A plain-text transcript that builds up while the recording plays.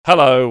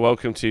Hello,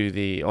 welcome to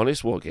the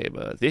Honest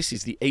Wargamer. This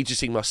is the Age of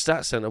Sigmar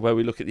Stat Center where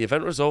we look at the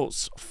event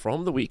results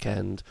from the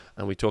weekend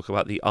and we talk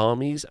about the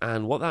armies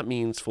and what that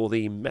means for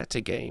the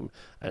metagame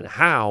and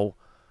how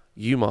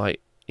you might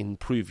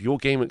improve your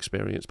game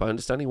experience by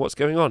understanding what's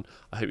going on.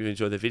 I hope you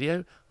enjoy the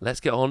video.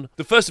 Let's get on.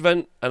 The first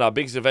event and our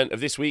biggest event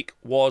of this week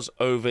was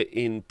over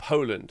in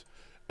Poland,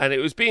 and it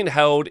was being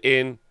held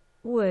in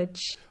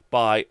Łódź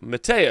by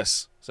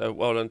Mateus. So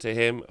well done to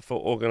him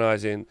for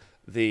organizing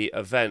the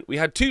event. We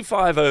had two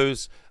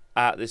 5-0s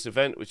at this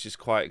event, which is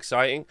quite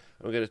exciting,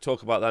 and we're going to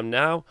talk about them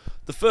now.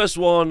 The first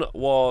one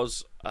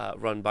was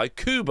run by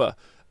Kuba,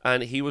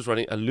 and he was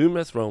running a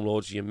Lumineth Realm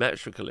Lord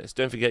Geometricalist.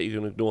 Don't forget, you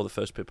can ignore the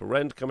first Pippa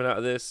Rend coming out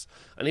of this.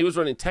 And he was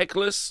running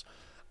Teclis,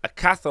 a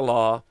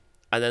Cathalar,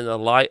 and then the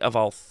Light of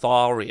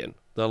Altharion.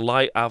 The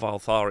Light of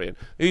Altharion.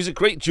 He's a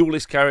great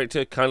duelist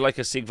character, kind of like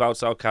a Sigvald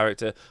style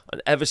character,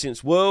 and ever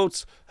since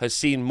Worlds has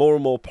seen more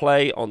and more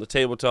play on the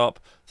tabletop,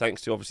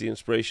 thanks to obviously the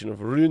inspiration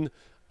of Rune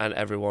and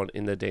everyone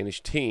in the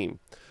Danish team.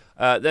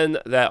 Then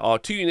there are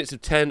 2 units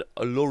of 10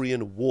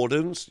 Alurian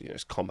Wardens,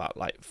 it's combat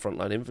like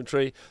frontline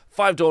infantry,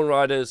 5 Dawn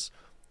Riders,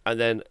 and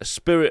then a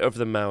Spirit of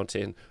the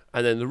Mountain,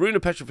 and then the Rune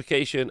of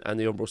Petrification and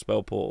the Umbral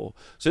Spell Portal.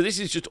 So this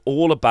is just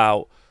all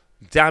about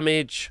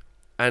damage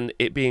and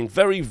it being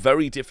very,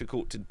 very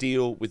difficult to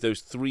deal with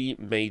those 3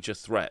 major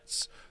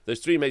threats. Those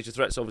 3 major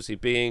threats obviously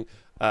being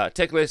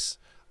Teclis,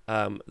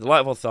 the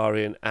Light of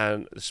Altharion,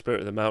 and the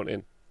Spirit of the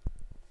Mountain.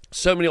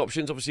 So many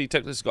options. Obviously,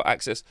 Teclis has got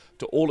access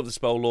to all of the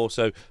spell lore,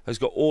 so has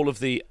got all of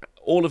the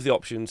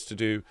options to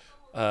do,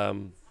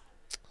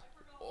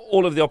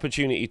 all of the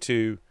opportunity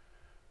to.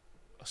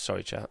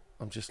 Sorry, chat.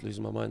 I'm just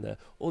losing my mind there.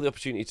 All the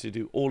opportunity to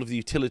do all of the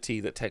utility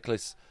that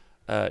Teclis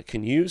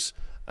can use.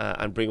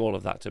 And bring all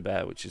of that to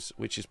bear, which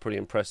is pretty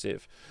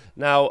impressive.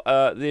 Now,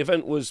 the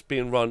event was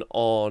being run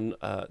on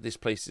this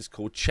place is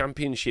called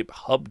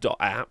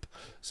ChampionshipHub.app.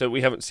 So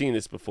we haven't seen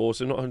this before,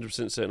 so not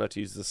 100% certain how to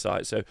use the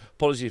site. So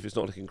apologies if it's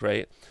not looking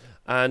great.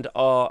 And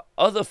our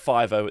other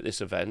 5-0 at this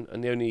event,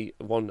 and the only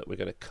one that we're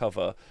going to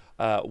cover,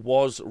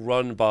 was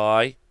run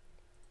by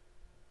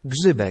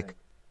Grzybek.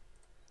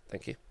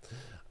 Thank you.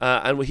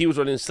 And he was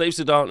running Slaves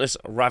to Darkness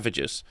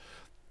Ravagers.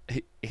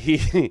 He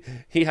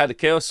had a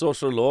Chaos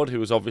Sorcerer Lord who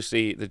was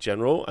obviously the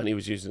general, and he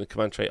was using the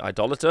command trait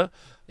Idolater.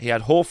 He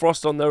had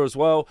Hoarfrost on there as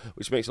well,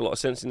 which makes a lot of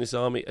sense in this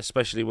army,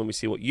 especially when we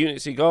see what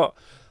units he got.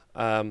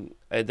 And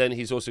then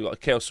he's also got a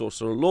Chaos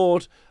Sorcerer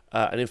Lord,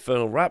 an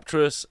Infernal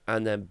Raptress,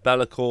 and then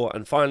Be'lakor,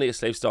 and finally a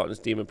Slave to Darkness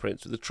Demon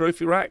Prince with a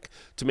Trophy Rack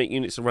to make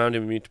units around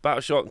him immune to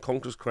Battle Shot and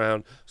Conqueror's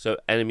Crown, so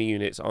enemy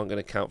units aren't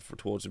going to count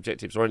towards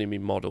objectives or enemy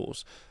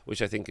models,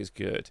 which I think is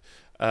good.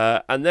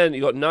 And then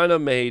you got 9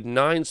 Unmade,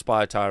 9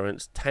 Spire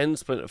Tyrants, 10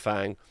 Splinter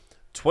Fang,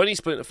 20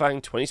 Splinter Fang,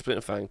 20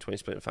 Splinter Fang, 20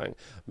 Splinter Fang,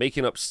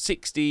 making up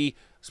 60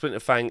 Splinter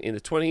Fang in the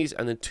 20s,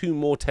 and then 2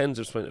 more 10s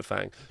of Splinter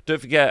Fang. Don't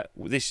forget,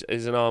 this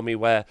is an army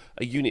where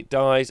a unit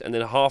dies, and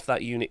then half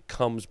that unit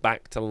comes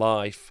back to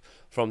life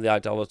from the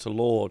Idolater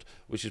Lord,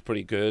 which is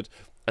pretty good.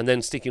 And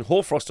then sticking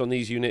Hoarfrost on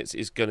these units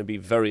is going to be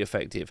very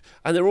effective.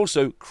 And they're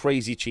also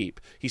crazy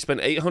cheap. He spent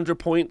 800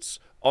 points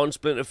on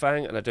Splinter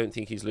Fang, and I don't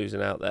think he's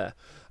losing out there.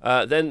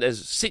 Then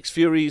there's 6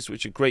 Furies,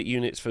 which are great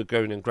units for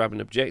going and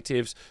grabbing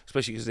objectives,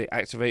 especially because they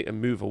activate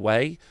and move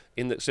away.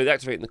 So they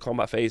activate in the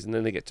combat phase, and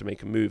then they get to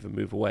make a move and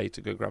move away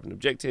to go grab an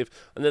objective.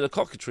 And then a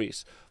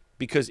Cockatrice,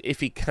 because if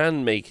he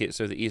can make it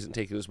so that he isn't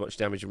taking as much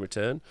damage in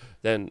return,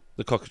 then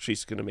the Cockatrice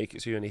is going to make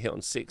it so you only hit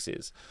on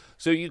 6s.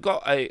 So you've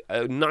got a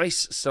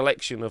nice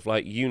selection of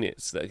like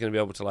units that are going to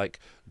be able to like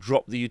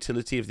drop the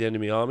utility of the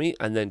enemy army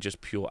and then just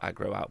pure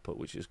aggro output,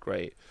 which is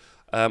great.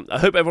 I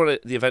hope everyone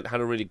at the event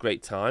had a really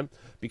great time.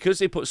 Because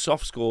they put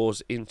soft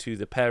scores into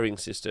the pairing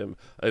system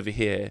over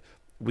here,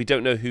 we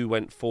don't know who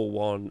went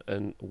 4-1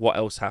 and what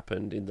else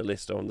happened in the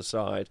list or on the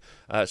side.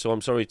 So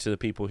I'm sorry to the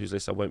people whose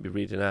list I won't be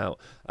reading out.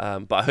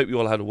 But I hope you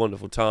all had a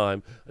wonderful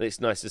time. And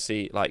it's nice to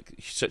see like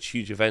such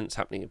huge events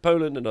happening in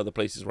Poland and other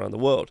places around the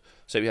world.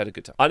 So we had a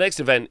good time. Our next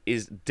event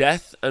is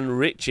Death and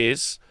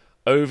Riches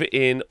over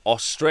in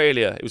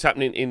Australia. It was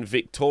happening in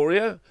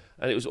Victoria,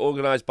 and it was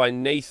organised by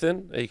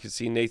Nathan. You can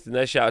see Nathan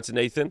there. Shout out to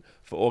Nathan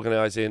for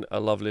organising a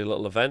lovely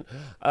little event.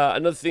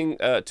 Another thing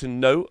to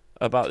note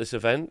about this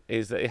event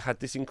is that it had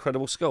this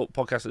incredible sculpt.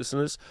 Podcast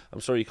listeners,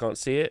 I'm sorry you can't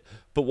see it,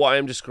 but what I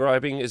am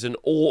describing is an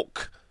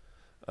orc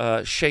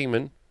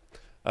shaman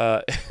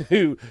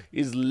who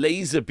is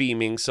laser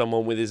beaming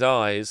someone with his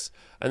eyes,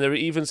 and there are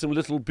even some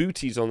little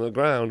booties on the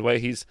ground where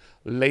he's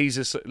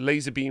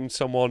laser beamed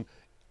someone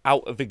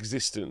out of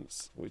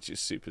existence, which is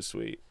super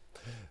sweet.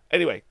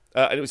 Anyway,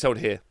 and it was held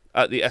here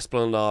at the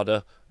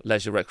Esplanade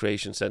Leisure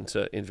Recreation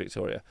Centre in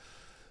Victoria.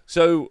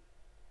 So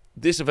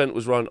this event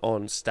was run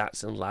on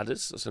Stats and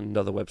Ladders. That's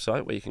another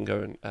website where you can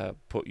go and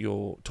put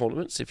your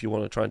tournaments if you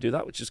want to try and do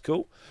that, which is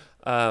cool.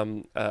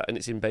 And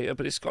it's in beta,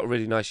 but it's got a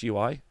really nice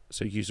UI,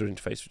 so user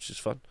interface, which is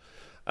fun.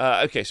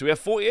 Okay, so we have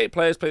 48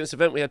 players playing this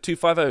event. We had 2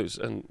 5-0s,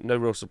 and no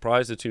real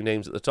surprise, the 2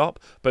 names at the top.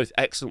 Both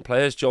excellent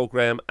players, Joel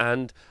Graham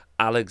and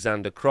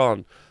Alexander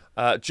Cron.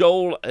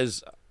 Joel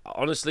has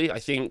honestly, I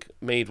think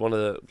made one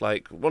of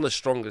the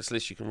strongest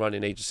lists you can run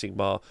in Age of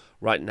Sigmar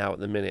right now at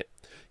the minute.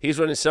 He's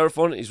running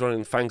Seraphon. He's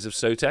running Fangs of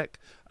Sotek.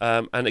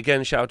 And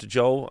again, shout out to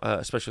Joel.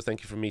 A special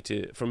thank you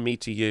from me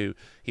to you.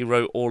 He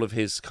wrote all of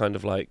his kind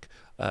of like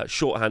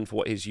shorthand for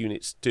what his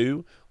units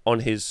do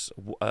on his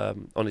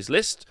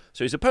list,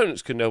 so his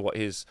opponents can know what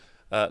his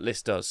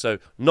list does. So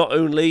not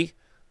only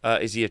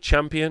is he a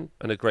champion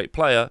and a great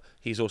player,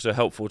 he's also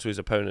helpful to his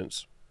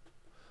opponents.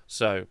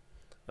 So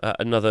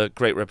another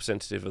great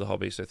representative of the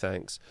hobby, so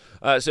thanks.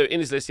 So in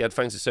his list, he had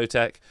Fangs of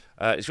Sotek.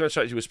 His grand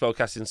strategy was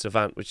spellcasting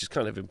Savant, which is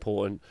kind of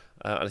important,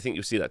 and I think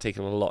you'll see that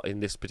taken a lot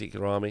in this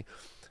particular army.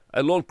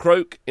 Lord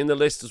Croak in the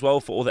list as well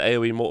for all the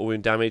AoE mortal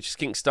wound damage.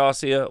 Skink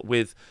Starseer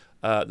with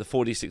the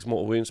 4d6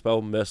 mortal wound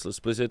spell, Merciless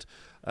Blizzard.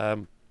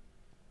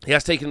 He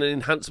has taken an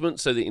enhancement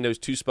so that he knows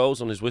 2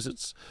 spells on his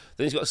wizards.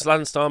 Then he's got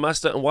Slan Star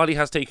Master, and while he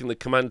has taken the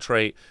command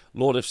trait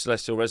Lord of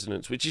Celestial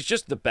Resonance, which is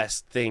just the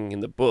best thing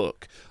in the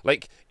book,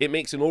 like, it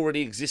makes an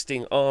already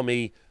existing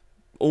army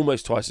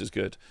almost twice as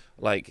good.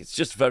 Like, it's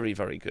just very,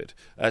 very good.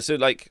 So,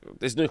 like,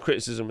 there's no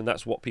criticism, and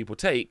that's what people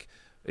take.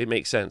 It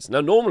makes sense.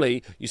 Now,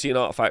 normally, you see an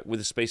artifact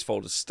with a Space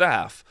Folder's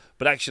staff,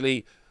 but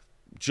actually,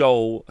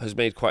 Joel has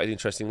made quite an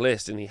interesting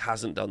list, and he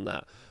hasn't done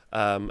that.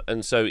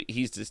 And so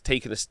he's just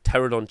taken a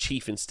Pterodon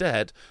Chief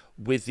instead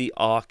with the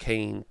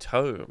Arcane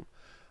Tome,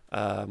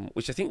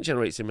 which I think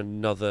generates him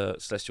another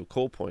Celestial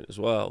Core point as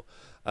well.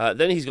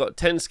 Then he's got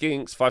 10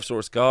 Skinks, 5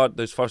 Saurus Guard.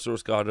 Those 5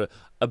 Saurus Guard are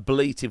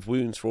ablative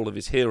wounds for all of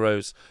his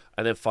heroes,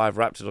 and then 5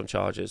 Raptidon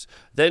charges.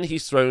 Then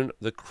he's thrown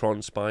the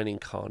Kronspine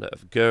Incarnate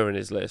of Gur in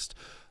his list,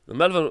 the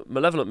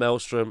Malevolent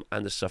Maelstrom,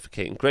 and the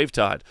Suffocating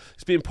Gravetide.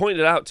 It's been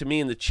pointed out to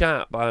me in the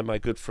chat by my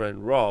good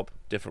friend Rob,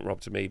 different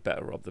Rob to me,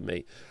 better Rob than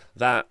me,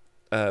 that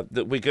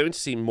we're going to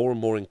see more and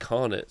more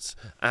incarnates,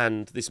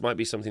 and this might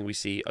be something we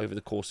see over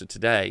the course of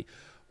today,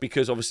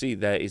 because obviously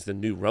there is the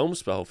new realm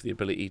spell for the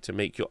ability to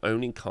make your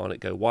own incarnate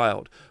go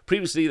wild.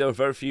 Previously, there were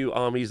very few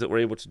armies that were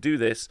able to do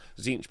this.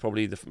 Tzeentch,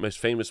 probably the most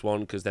famous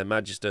one, because their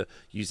Magister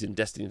using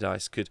Destiny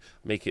Dice could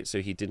make it so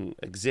he didn't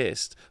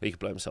exist. Or he could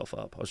blow himself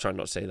up. I was trying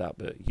not to say that,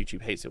 but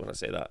YouTube hates it when I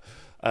say that.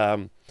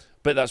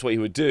 But that's what he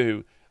would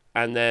do.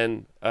 And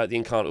then the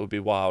incarnate would be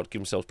wild, give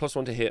themselves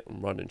 +1 to hit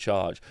and run and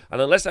charge. And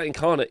unless that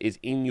incarnate is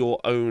in your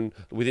own,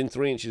 within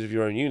 3 inches of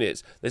your own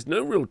units, there's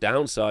no real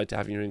downside to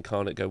having your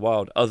incarnate go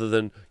wild, other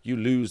than you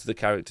lose the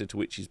character to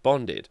which he's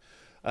bonded.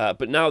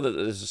 But now that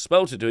there's a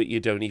spell to do it, you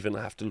don't even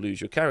have to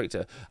lose your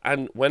character.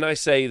 And when I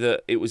say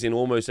that it was in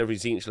almost every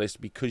Tzeentch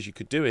list because you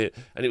could do it,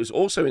 and it was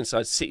also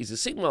inside Cities of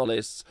Sigmar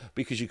lists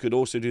because you could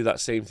also do that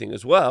same thing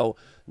as well,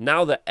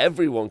 now that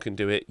everyone can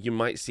do it, you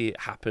might see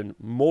it happen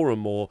more and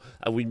more,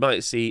 and we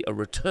might see a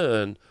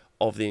return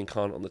of the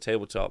incarnate on the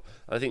tabletop.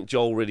 And I think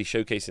Joel really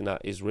showcasing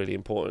that is really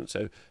important,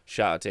 so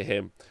shout out to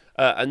him.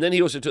 And then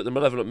he also took the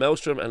Malevolent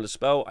Maelstrom, Endless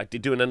Spell. I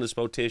did do an Endless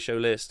Spell tier show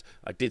list.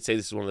 I did say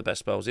this is one of the best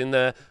spells in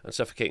there. And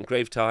Suffocating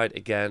Gravetide,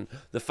 again.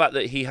 The fact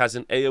that he has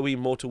an AoE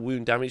mortal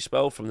wound damage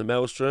spell from the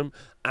Maelstrom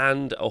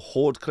and a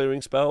horde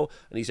clearing spell,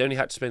 and he's only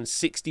had to spend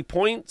 60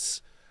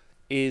 points,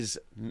 is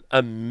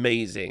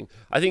amazing.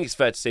 I think it's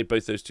fair to say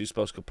both those 2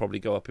 spells could probably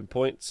go up in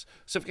points.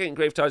 Suffocating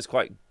Gravetide is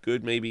quite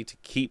good maybe to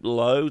keep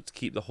low, to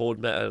keep the horde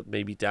meta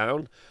maybe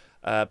down.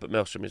 But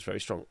Maelstrom is very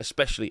strong,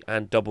 especially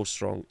and double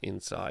strong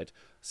inside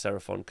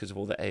Seraphon because of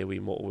all the AoE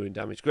mortal wound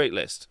damage. Great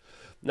list.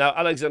 Now,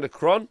 Alexander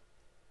Kron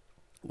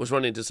was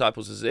running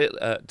Disciples of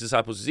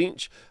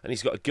Tzeentch, and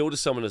he's got a Guild of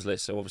Summoners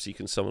list, so obviously you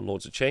can summon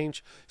Lords of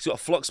Change. He's got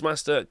a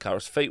Fluxmaster,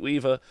 Kairos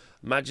Fateweaver,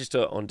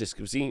 Magister on Disc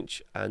of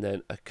Tzeentch, and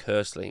then a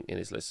Curseling in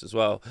his list as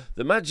well.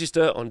 The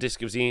Magister on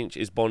Disc of Tzeentch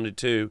is bonded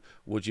to,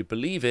 would you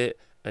believe it,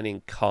 an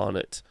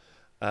Incarnate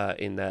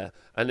in there.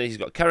 And then he's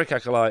got Carrick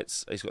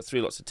Acolytes, he's got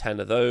 3 lots of 10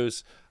 of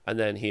those, and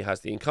then he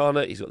has the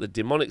Incarnate, he's got the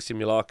Demonic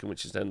Simulacrum,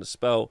 which is then the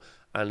spell,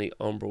 and the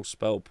Umbral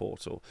Spell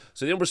Portal.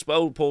 So the Umbral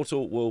Spell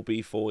Portal will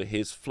be for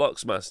his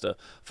Fluxmaster.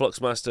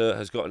 Fluxmaster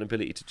has got an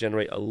ability to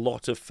generate a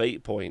lot of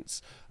fate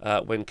points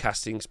when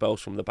casting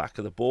spells from the back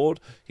of the board.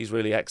 He's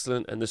really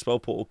excellent, and the Spell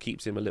Portal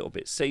keeps him a little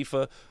bit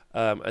safer,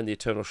 and the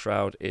Eternal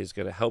Shroud is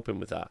going to help him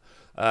with that.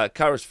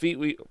 Kairos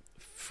Fleetweaver.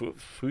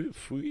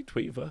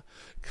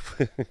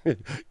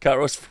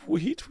 Kairos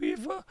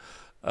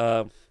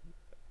Fleetweaver.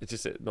 It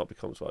just not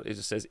becomes wild. It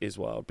just says is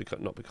wild,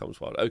 not becomes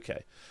wild.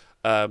 Okay.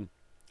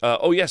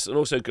 Oh yes, and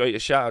also great a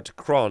shout out to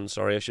Kron.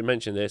 Sorry, I should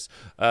mention this.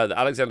 That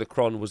Alexander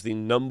Kron was the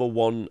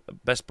 #1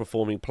 best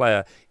performing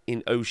player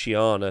in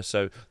Oceania,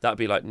 so that'd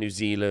be like New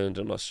Zealand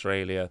and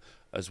Australia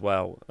as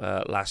well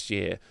last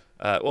year.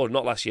 Well,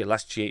 not last year,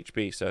 last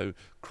GHB. So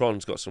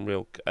Kron's got some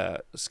real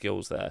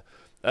skills there.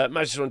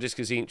 Magister on Disc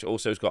of Tzeentch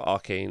also has got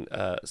Arcane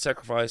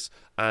Sacrifice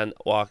and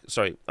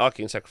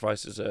Arcane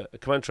Sacrifice is a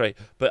command trait,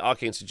 but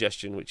Arcane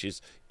Suggestion, which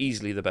is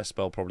easily the best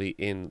spell probably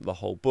in the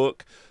whole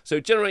book. So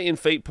generating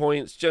fate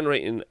points,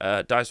 generating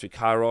dice with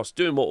Kairos,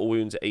 doing mortal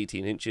wounds at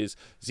 18 inches.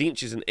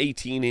 Tzeentch is an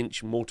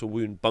 18-inch mortal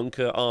wound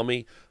bunker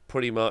army,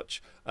 pretty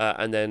much,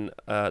 and then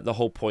the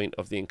whole point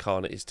of the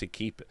Incarnate is to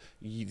keep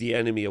the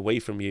enemy away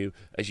from you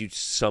as you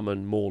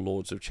summon more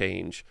Lords of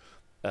Change,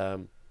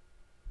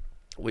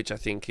 which I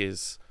think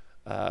is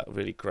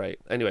Really great.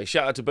 Anyway,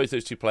 shout out to both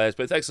those two players,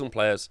 both excellent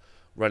players,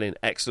 running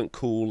excellent,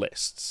 cool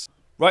lists.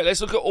 Right,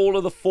 let's look at all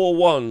of the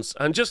 4-1s.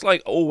 And just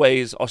like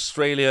always,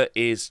 Australia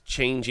is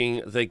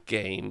changing the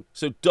game.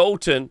 So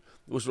Dalton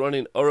was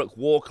running Uruk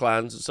War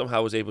Clans and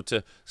somehow was able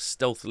to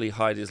stealthily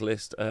hide his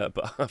list,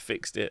 but I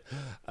fixed it.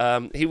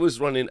 He was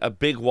running a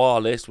Big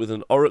War list with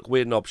an Uruk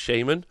Weird Knob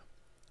Shaman,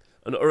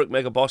 an Uruk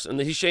Mega Boss, and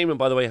his Shaman,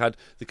 by the way, had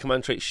the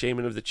command trait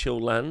Shaman of the Chill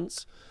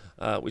Lands,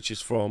 which is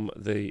from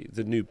the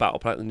new battle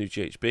plan, the new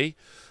GHB.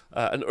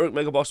 An Uruk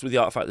Mega Boss with the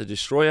Artifact the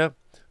Destroyer,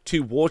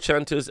 2 War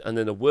Chanters, and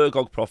then a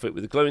Wurgog Prophet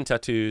with the Glowing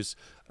Tattoos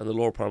and the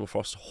Law of Primal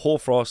Frost,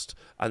 Hoarfrost,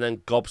 and then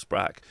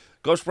Gobsprak.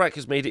 Gobsprak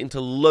has made it into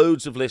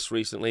loads of lists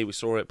recently. We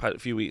saw it a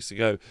few weeks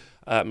ago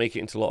make it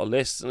into a lot of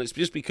lists, and it's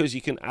just because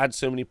you can add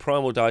so many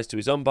Primal dice to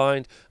his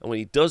Unbind, and when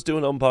he does do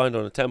an Unbind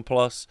on a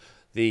 10+,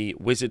 the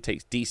Wizard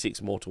takes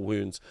D6 mortal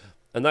wounds.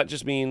 And that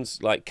just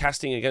means, like,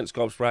 casting against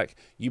Gobsprak,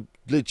 you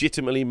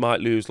legitimately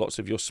might lose lots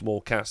of your small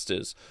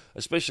casters,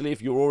 especially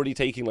if you're already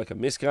taking, like, a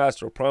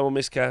miscast or a primal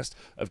miscast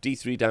of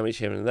D3 damage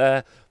here and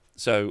there.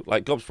 So,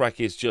 like,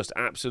 Gobsprak is just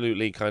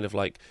absolutely kind of,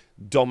 like,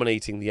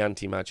 dominating the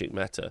anti-magic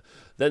meta.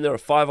 Then there are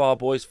 5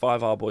 R-Boys,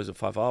 5 R-Boys, and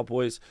 5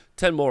 R-Boys,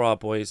 10 more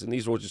R-Boys, and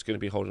these are all just going to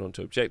be holding on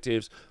to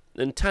objectives.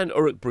 And 10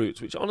 Uruk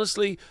Brutes, which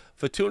honestly,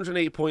 for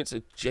 280 points,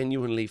 are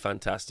genuinely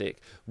fantastic.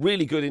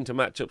 Really good into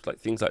matchups like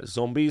things like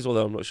zombies,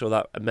 although I'm not sure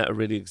that meta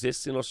really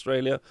exists in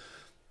Australia,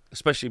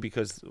 especially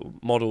because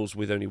models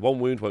with only 1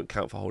 wound won't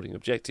count for holding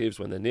objectives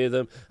when they're near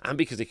them, and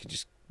because they can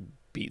just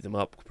beat them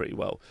up pretty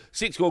well.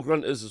 6 Gore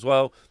Grunters as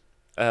well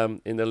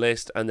in the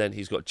list, and then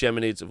he's got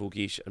Geminids of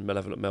Ulgish and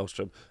Malevolent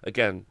Maelstrom.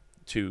 Again,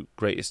 2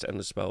 greatest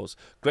endless spells.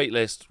 Great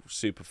list,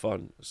 super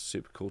fun,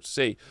 super cool to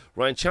see.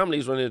 Ryan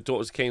Chamley's running a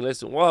Daughters of Cain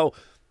list, and while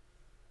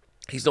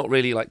he's not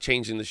really like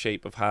changing the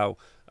shape of how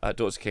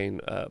Daughters of Cain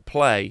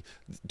play,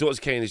 Daughters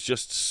of Cain is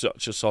just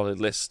such a solid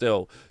list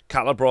still.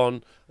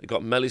 Calibron, you've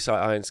got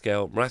Melisite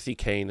Ironscale, Marathi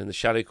Cain, and the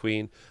Shadow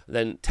Queen. And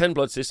then 10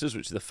 Blood Sisters,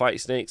 which are the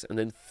Fight Snakes, and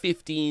then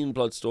 15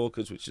 Blood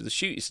Stalkers, which are the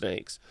Shooty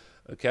Snakes.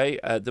 Okay,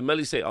 the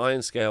Melisite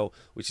Ironscale,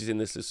 which is in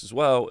this list as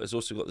well, has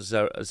also got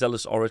the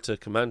Zealous Orator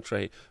command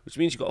trait, which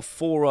means you've got a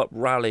 4-up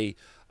rally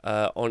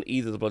on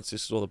either the Blood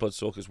Sisters or the Blood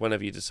Stalkers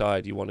whenever you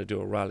decide you want to do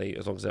a rally,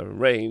 as long as they're in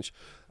range.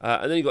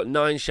 And then you've got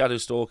 9 Shadow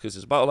Stalkers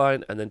as a battle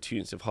line, and then 2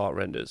 units of Heart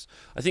Renders.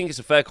 I think it's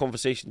a fair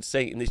conversation to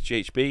say in this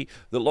GHB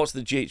that lots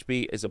of the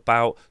GHB is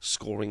about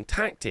scoring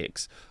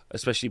tactics,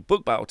 especially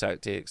book battle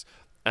tactics.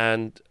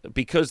 And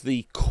because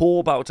the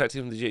core battle tactics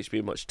in the GHB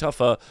are much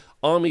tougher,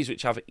 armies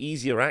which have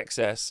easier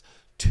access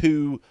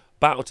to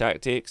battle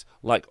tactics,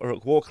 like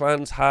Uruk War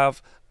Clans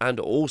have, and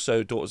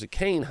also Daughters of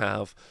Cain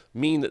have,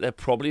 mean that they're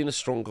probably in a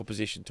stronger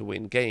position to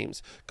win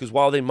games. Because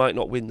while they might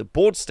not win the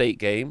board state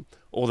game,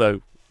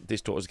 although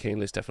this Daughters of Cain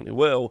list definitely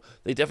will,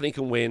 they definitely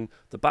can win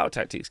the battle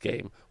tactics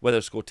game, where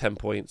they'll score 10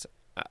 points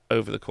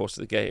over the course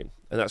of the game,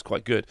 and that's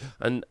quite good.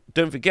 And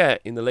don't forget,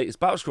 in the latest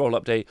Battle Scroll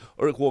update,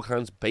 Uruk War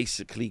Clans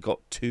basically got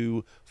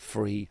 2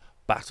 free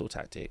battle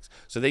tactics,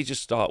 so they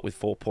just start with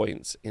 4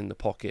 points in the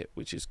pocket,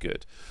 which is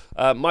good.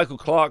 Michael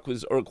Clark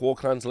with Uruk War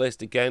Clans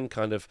list, again,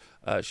 kind of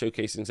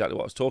showcasing exactly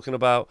what I was talking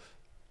about.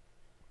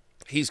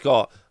 He's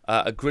got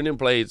a Grinning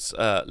Blades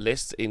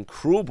list in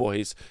Cruel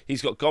Boys.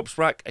 He's got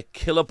Gobsprak, a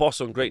killer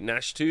boss on Great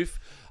Gnashtooth,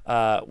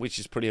 which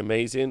is pretty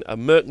amazing. A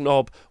Merc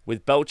Knob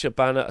with Belcher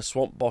Banner, a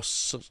Swamp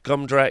Boss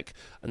Scumdrek,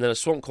 and then a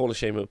Swamp Caller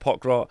Shaman with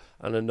Pokrot,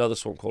 and another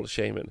Swamp Caller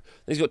Shaman.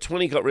 Then he's got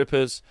 20 Gut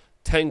Rippers,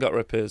 10 Gut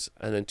Rippers,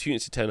 and then 2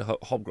 units of 10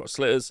 Hobgrot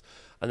Slitters,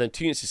 and then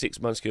 2 units of 6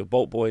 Manskew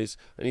Bolt Boys,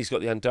 and he's got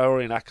the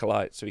Andorian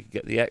Acolyte, so he can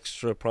get the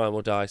extra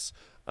primal dice,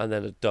 and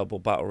then a double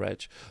Battle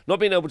Reg. Not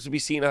being able to be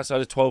seen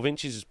outside of 12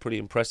 inches is pretty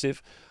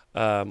impressive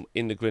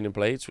in the Grinning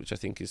Blades, which I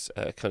think is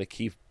a kind of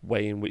key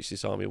way in which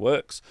this army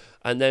works.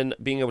 And then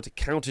being able to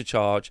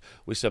countercharge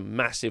with some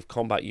massive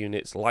combat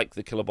units like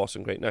the Killer Boss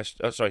and Great Nash...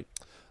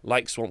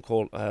 like Swamp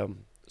Call,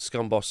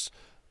 Swamp Boss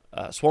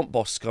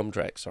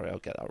Scumdrek, sorry, I'll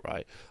get that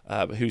right,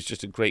 who's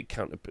just a great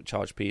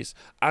counter-charge piece,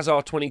 as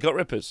are 20 Gut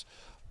Rippers.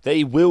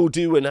 They will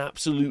do an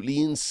absolutely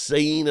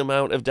insane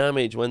amount of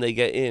damage when they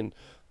get in,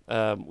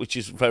 which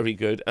is very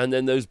good. And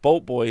then those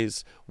Bolt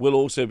Boys will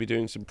also be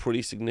doing some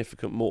pretty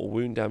significant mortal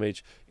wound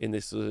damage in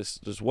this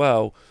list as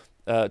well.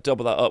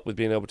 Double that up with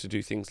being able to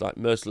do things like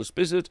Merciless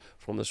Blizzard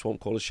from the Swamp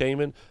Caller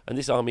Shaman, and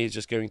this army is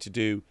just going to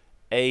do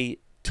a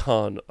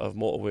ton of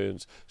mortal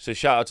wounds. So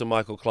shout out to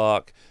Michael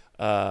Clark.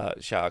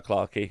 Shout out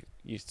Clarky,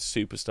 you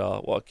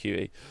superstar, what a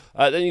cutie.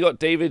 Then you got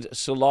David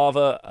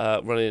Solava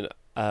running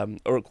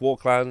Uruk War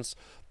Clans,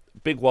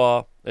 Big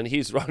War, and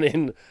he's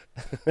running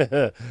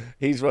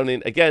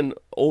again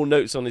all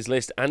notes on his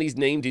list, and he's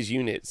named his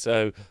unit.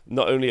 So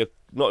not only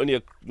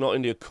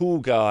a cool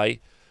guy,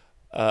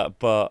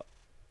 but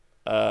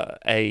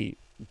a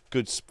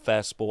good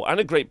fair sport and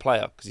a great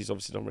player, because he's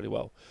obviously done really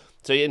well.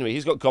 So anyway,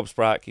 he's got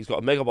Gobsprak, he's got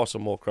a Mega Boss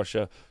and Maw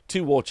Crusher,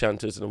 2 War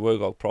Chanters and a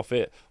Wurgog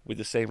Prophet with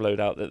the same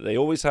loadout that they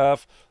always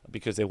have,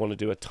 because they want to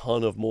do a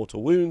ton of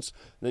mortal wounds.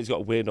 And then he's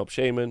got a Weird Knob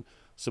Shaman,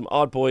 some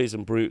Ard Boys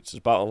and Brutes as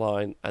battle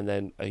line, and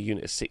then a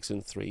unit of 6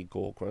 and 3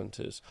 Gore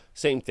Grunters.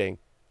 Same thing.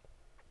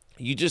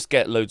 you just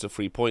get loads of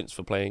free points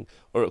for playing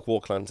Uruk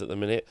Warclans at the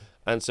minute.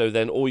 And so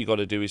then all you got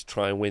to do is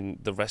try and win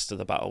the rest of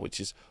the battle, which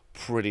is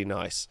pretty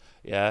nice.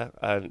 Yeah,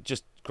 and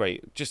just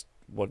great. Just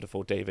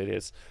wonderful David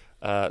is.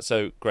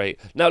 So great.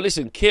 Now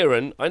listen,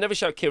 Kieran, I never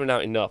shout Kieran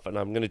out enough, and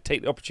I'm going to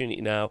take the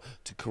opportunity now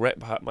to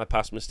correct my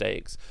past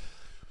mistakes.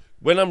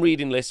 When I'm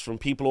reading lists from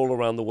people all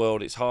around the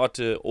world, it's hard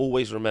to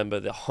always remember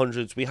the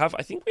hundreds we have.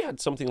 I think we had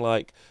something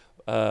like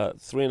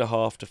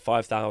 3,500 to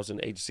 5,000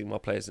 Age of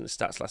Sigmar players in the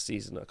stats last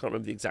season. I can't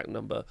remember the exact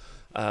number,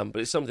 but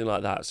it's something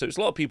like that. So it's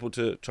a lot of people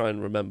to try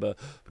and remember.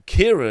 But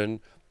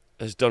Kieran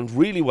has done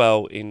really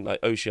well in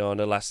like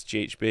Oceania last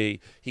GHB.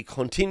 He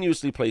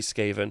continuously plays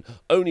Skaven,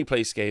 only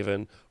plays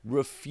Skaven,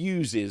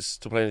 refuses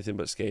to play anything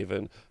but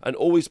Skaven, and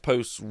always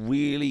posts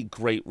really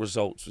great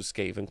results with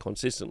Skaven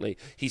consistently.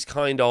 He's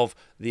kind of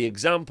the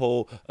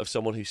example of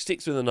someone who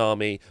sticks with an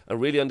army and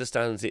really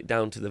understands it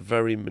down to the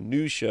very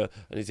minutiae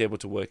and is able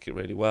to work it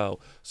really well.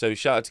 So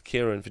shout out to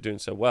Kieran for doing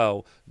so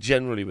well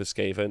generally with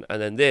Skaven.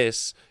 And then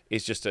this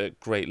is just a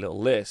great little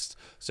list.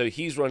 So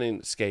he's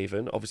running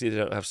Skaven. Obviously they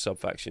don't have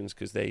sub-factions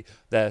because their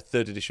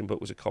 3rd edition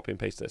book was a copy and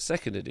paste of their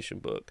 2nd edition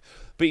book.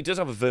 But he does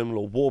have a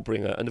Verminlord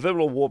Warbringer, and the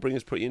Verminlord Warbringer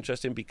is pretty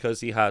interesting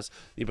because he has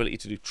the ability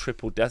to do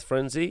triple Death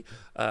Frenzy,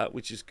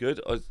 which is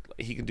good.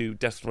 He can do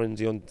Death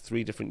Frenzy on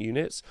 3 different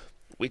units,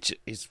 which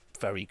is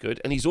very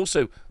good. And he's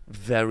also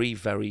very,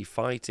 very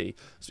fighty.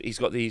 So he's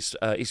got he's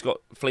got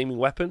Flaming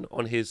Weapon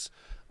on his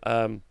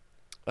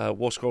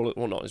War Scroll,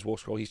 well, not his War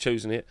Scroll, he's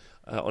chosen it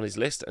on his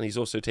list, and he's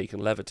also taken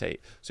Levitate.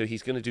 So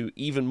he's going to do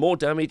even more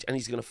damage, and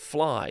he's going to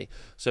fly.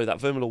 So that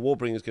Verminlord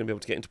Warbringer is going to be able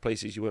to get into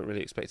places you weren't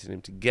really expecting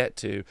him to get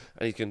to,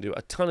 and he's going to do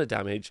a ton of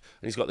damage.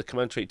 And he's got the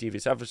Command Trait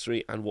Devious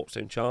Adversary and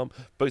Warpstone Charm,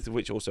 both of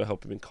which also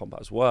help him in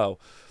combat as well.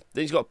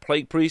 Then he's got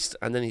Plague Priest,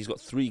 and then he's got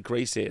 3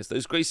 Grey Seers.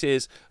 Those Grey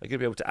Seers are going to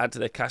be able to add to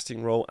their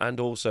casting roll and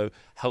also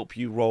help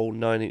you roll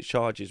 9-inch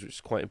charges, which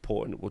is quite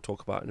important. We'll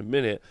talk about in a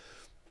minute.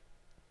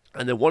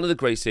 And then one of the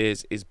Grey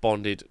Seers is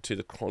bonded to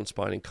the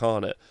Kronspine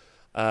Incarnate,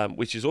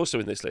 which is also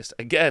in this list.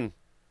 Again,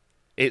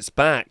 it's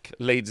back,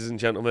 ladies and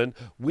gentlemen.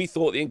 We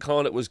thought the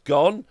Incarnate was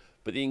gone,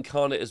 but the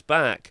Incarnate is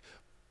back.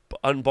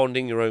 But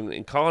unbonding your own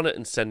Incarnate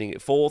and sending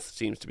it forth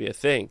seems to be a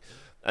thing.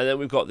 And then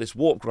we've got this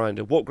Warp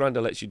Grinder. Warp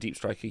Grinder lets you deep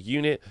strike a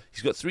unit.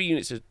 He's got 3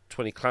 units of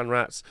 20 Clan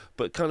Rats,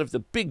 but kind of the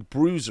big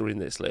bruiser in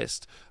this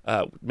list,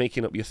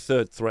 making up your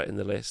 3rd threat in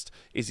the list,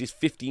 is his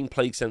 15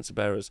 Plague Sensor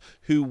Bearers,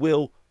 who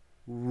will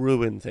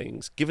ruin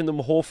things. Giving them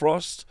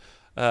Hoarfrost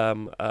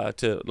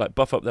to like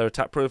buff up their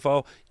attack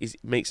profile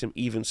makes them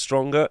even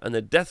stronger, and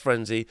their Death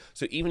Frenzy,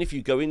 so even if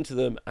you go into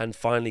them and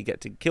finally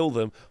get to kill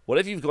them,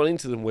 whatever you've gone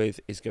into them with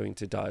is going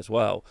to die as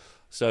well.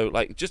 So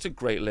like just a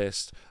great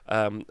list,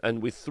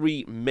 and with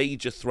 3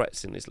 major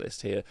threats in this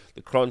list here: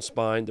 the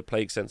Kronspine, the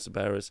Plague Sensor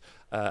Bearers,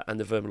 and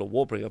the Verminlord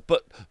Warbringer,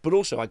 but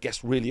also I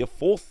guess really a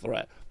 4th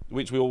threat,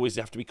 which we always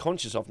have to be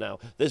conscious of now.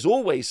 There's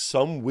always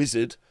some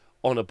wizard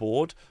on a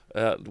board,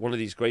 one of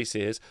these Grey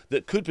Seers,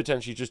 that could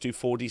potentially just do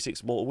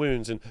 4d6 mortal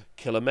wounds and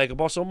kill a Mega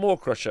Boss or Maw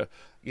Crusher.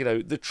 You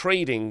know, the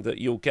trading that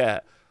you'll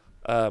get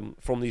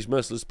from these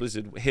Merciless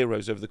Blizzard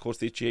heroes over the course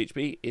of the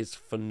GHB is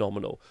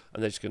phenomenal,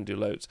 and they're just going to do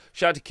loads.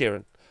 Shout out to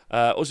Kieran.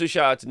 Also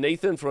shout out to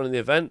Nathan for running the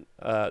event.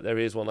 There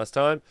he is one last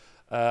time.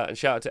 And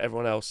shout out to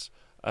everyone else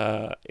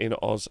in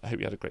Oz. I hope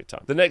you had a great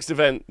time. The next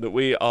event that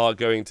we are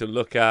going to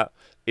look at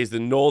is the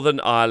Northern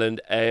Ireland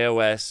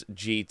AOS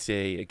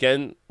GT.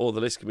 Again, all the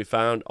lists can be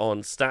found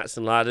on Stats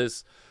and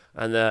Ladders,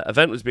 and the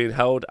event was being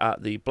held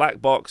at the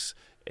Black Box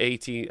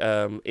 80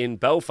 in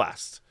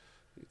Belfast.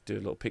 Do a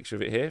little picture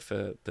of it here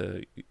for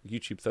the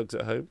YouTube thugs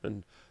at home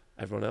and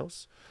everyone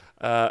else.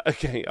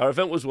 Okay, our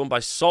event was won by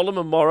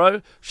Solomon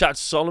Morrow. Shout out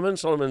to Solomon.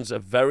 Solomon's a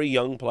very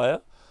young player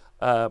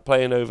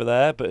playing over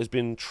there, but has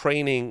been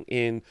training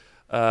in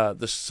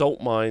the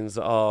salt mines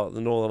that are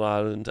the Northern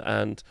Ireland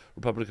and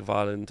Republic of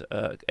Ireland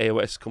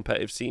AOS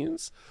competitive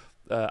scenes.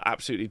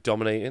 Absolutely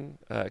dominating.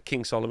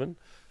 King Solomon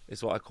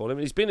is what I call him.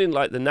 And he's been in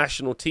like the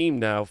national team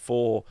now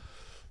for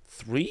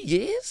 3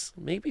 years,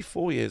 maybe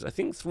 4 years. I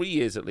think 3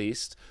 years at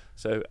least.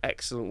 So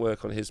excellent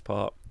work on his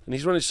part. And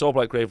he's running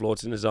Soulblight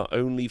Gravelords and is our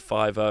only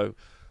 5-0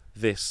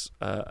 this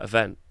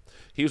event.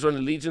 He was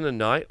running Legion of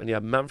Night, and he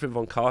had Manfred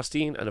von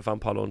Karstein and a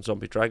Vampire Lord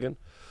Zombie Dragon.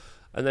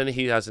 And then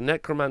he has a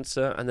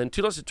Necromancer, and then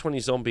 2 lots of 20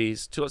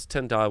 zombies, 2 lots of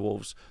 10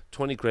 direwolves,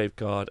 20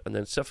 Graveguard, and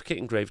then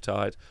Suffocating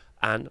Gravetide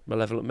and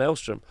Malevolent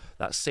Maelstrom.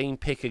 That same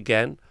pick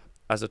again,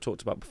 as I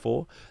talked about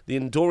before. The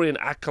Endorian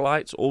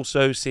Acolytes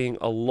also seeing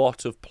a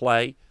lot of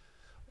play.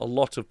 So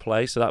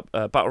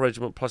that Battle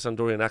Regiment plus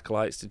Andorian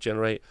Acolytes to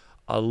generate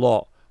a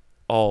lot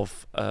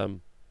of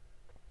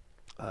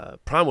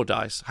primal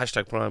dice.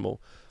 Hashtag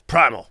primal.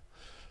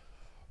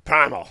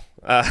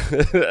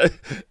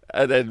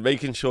 And then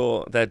making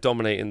sure they're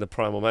dominating the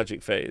primal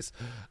magic phase,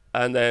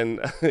 and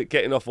then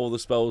getting off all the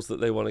spells that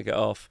they want to get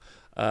off,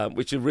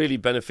 which are really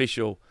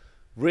beneficial,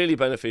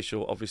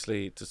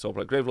 obviously, to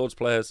Soulblight Gravelords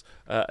players,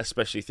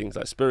 especially things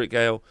like Spirit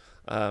Gale,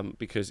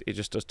 because it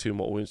just does 2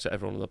 more wounds to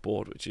everyone on the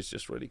board, which is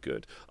just really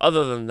good.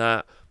 Other than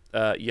that,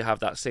 you have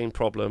that same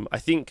problem. I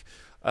think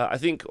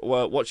watching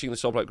the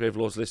Soulblight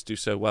Gravelords list do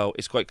so well,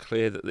 it's quite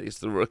clear that it's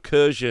the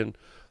recursion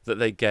that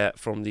they get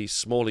from these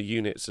smaller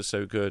units are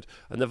so good.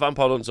 And the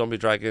Vampire Lord Zombie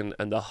Dragon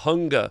and the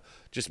hunger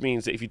just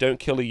means that if you don't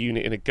kill a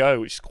unit in a go,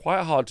 which is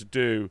quite hard to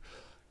do,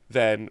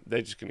 then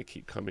they're just going to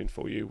keep coming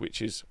for you,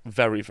 which is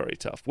very, very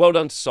tough. Well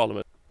done to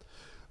Solomon.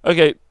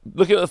 Okay,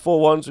 looking at the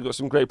 4-1s, we've got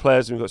some great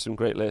players and we've got some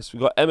great lists.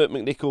 We've got Emmett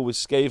McNichol with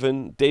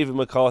Skaven, David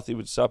McCarthy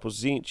with Disciples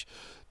Zinch,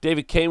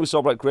 David Kane with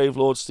Soulblight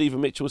Gravelords,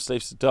 Stephen Mitchell with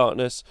Slaves to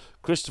Darkness,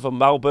 Christopher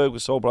Malberg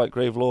with Soulblight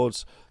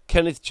Gravelords,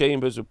 Kenneth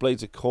Chambers with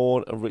Blades of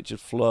Corn, and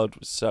Richard Flood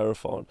with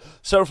Seraphon.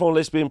 Seraphon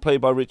list being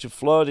played by Richard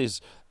Flood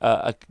is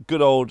a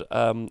good old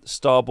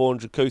Starborn,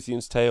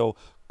 Dracothian's Tale,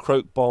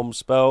 Croak Bomb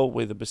spell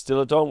with a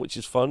Bastillodon, which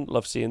is fun.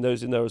 Love seeing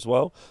those in there as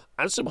well.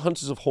 And some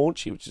Hunters of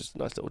Haunchy, which is a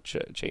nice little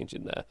change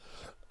in there,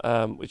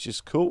 which is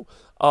cool.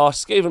 Our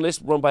Skaven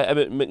list, run by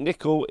Emmett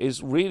McNichol,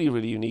 is really,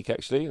 really unique,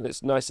 actually. And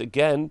it's nice,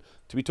 again,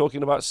 to be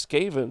talking about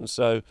Skaven.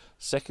 So,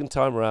 second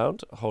time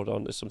around. Hold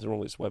on, there's something wrong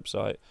with this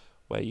website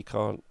where you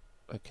can't...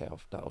 Okay,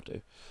 that'll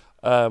do.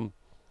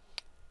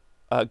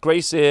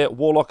 Greyseer,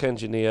 Warlock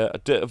Engineer, a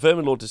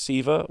Verminlord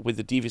Deceiver with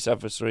the Devious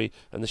Adversary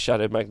and the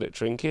Shadow Magnet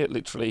Trinket.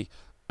 Literally...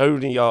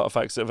 only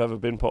artifacts that have ever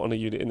been put on a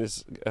unit in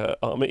this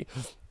army.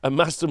 A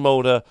Master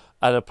Molder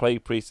and a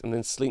Plague Priest, and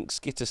then Slink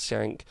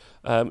Skittershank,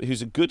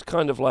 who's a good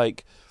kind of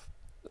like...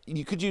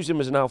 You could use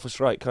him as an Alpha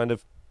Strike kind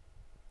of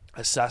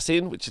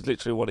assassin, which is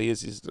literally what he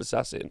is. He's an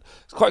assassin.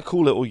 It's quite a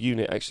cool little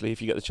unit, actually,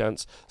 if you get the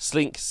chance.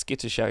 Slink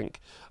Skittershank.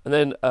 And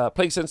then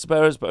Plague Sensor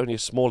Bearers, but only a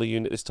smaller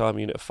unit this time,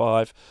 unit of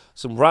 5.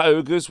 Some Rat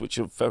Ogres, which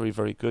are very,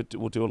 very good,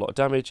 will do a lot of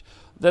damage.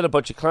 Then a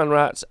bunch of Clan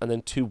Rats, and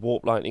then 2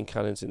 Warp Lightning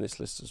Cannons in this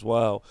list as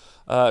well.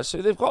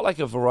 So they've got like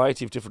a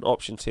variety of different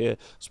options here.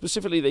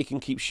 Specifically, they can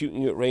keep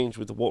shooting you at range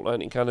with the Warp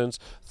Lightning Cannons,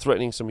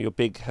 threatening some of your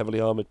big, heavily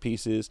armoured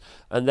pieces.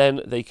 And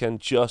then they can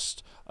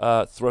just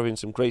throw in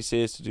some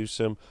Greyseers to do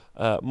some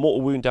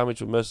mortal wound damage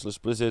with Merciless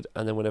Blizzard,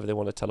 and then whenever they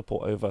want to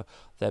teleport over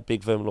their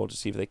big Verminlord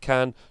Deceiver, they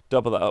can.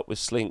 Double that up with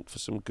Slink for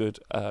some good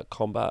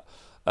combat.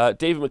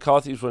 David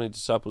McCarthy is running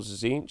Disciples of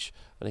Zinch,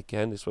 and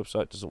again, this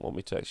website doesn't want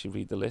me to actually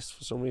read the list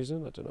for some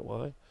reason. I don't know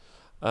why.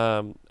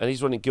 And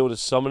he's running Guild of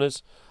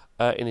Summoners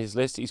in his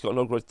list. He's got an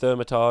Ogrod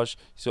Thermitage,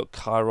 he's got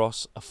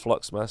Kairos, a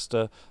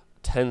Fluxmaster,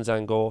 10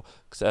 Zangor,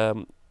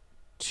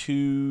 2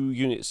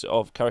 units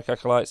of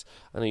Karakakalites,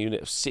 and a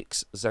unit of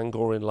 6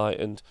 Zangor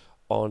Enlightened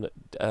on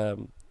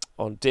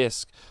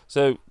disc.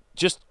 So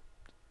just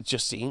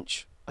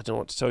Zinch. I don't know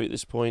what to tell you at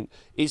this point.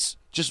 It's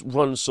just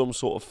run some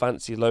sort of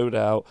fancy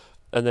loadout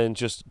and then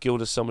just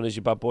Guild of Summoners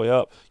your bad boy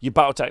up. Your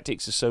battle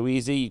tactics are so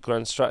easy. Your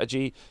grand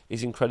strategy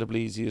is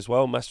incredibly easy as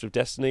well. Master of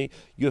Destiny.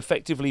 You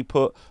effectively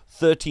put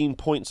 13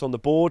 points on the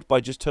board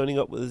by just turning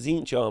up with a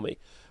Zinch army,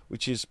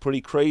 which is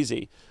pretty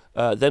crazy.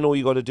 Then all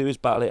you got to do is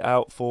battle it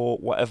out for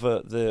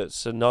whatever the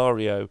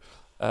scenario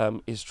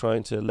is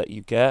trying to let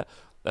you get.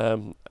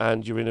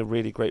 And you're in a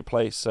really great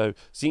place. So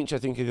Zinch, I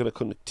think, are going to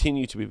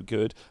continue to be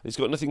good. It's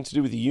got nothing to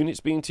do with the units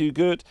being too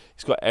good.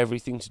 It's got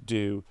everything to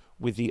do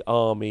with the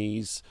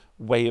army's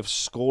way of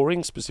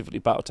scoring, specifically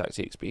battle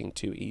tactics being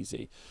too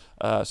easy.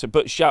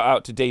 But shout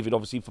out to David,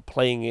 obviously, for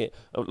playing it.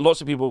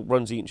 Lots of people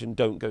run Zinch and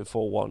don't go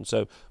 4-1.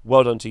 So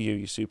well done to you,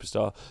 you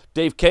superstar.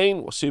 Dave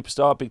Kane,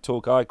 superstar, big tall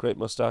guy, great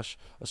mustache.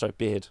 Oh, sorry,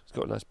 beard. He's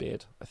got a nice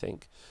beard, I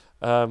think.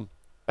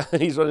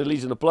 He's running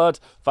Legion of Blood,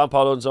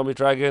 Vampire Lord and Zombie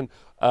Dragon,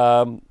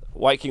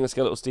 White King and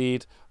Skeletal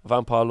Steed,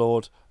 Vampire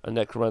Lord and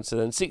Necromancer,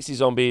 then 60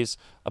 Zombies,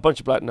 a bunch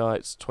of Black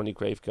Knights, 20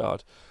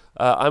 Graveguard.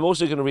 I'm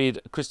also going to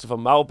read Christopher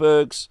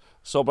Malberg's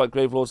Soulblight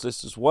Gravelords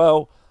list as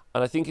well,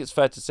 and I think it's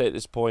fair to say at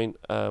this point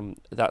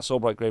that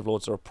Soulblight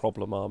Gravelords are a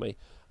problem army.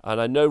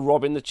 And I know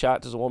Rob in the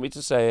chat doesn't want me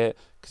to say it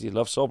because he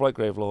loves Soulblight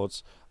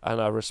Gravelords,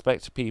 and I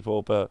respect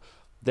people, but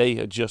they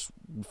are just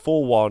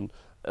 4-1.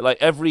 Like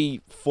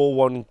every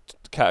 4-1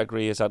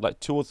 category has had like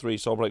 2 or 3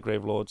 Soulblight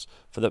Gravelords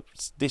for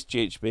this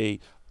GHB,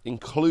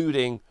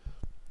 including,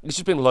 it's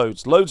just been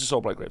loads of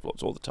Soulblight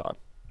Gravelords all the time.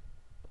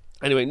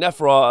 Anyway,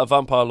 Nephra, a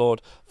Vampire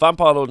Lord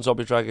and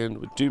Zombie Dragon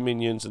with Doom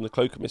Minions and the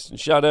Cloak of Mist and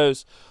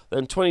Shadows,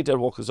 then 20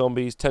 Deadwalker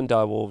Zombies, 10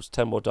 Direwolves,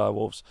 10 more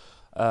Direwolves,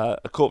 a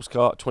Corpse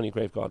Cart, 20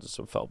 Graveguards and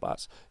some Fell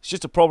Bats. It's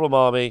just a problem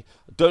army.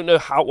 I don't know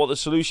what the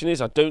solution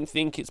is. I don't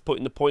think it's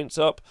putting the points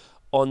up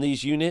on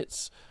these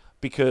units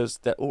because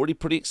they're already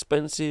pretty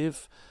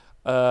expensive.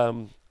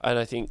 And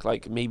I think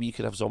like maybe you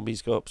could have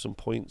zombies go up some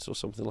points or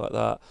something like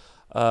that.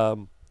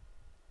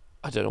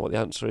 I don't know what the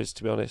answer is,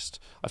 to be honest.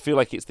 I feel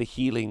like it's the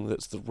healing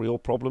that's the real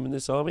problem in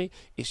this army.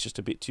 It's just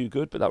a bit too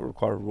good, but that would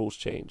require a rules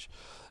change.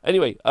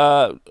 Anyway,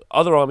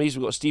 other armies,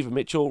 we've got Stephen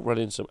Mitchell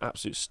running some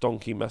absolute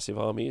stonky, massive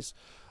armies.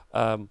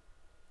 And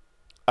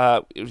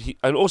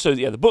also,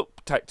 the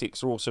book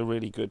tactics are also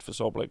really good for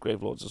Soulblight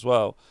Gravelords as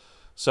well.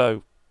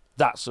 So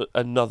that's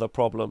another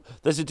problem.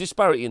 There's a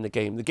disparity in the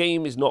game. The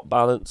game is not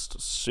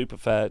balanced, super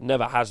fair,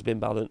 never has been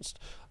balanced.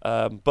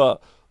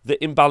 But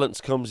the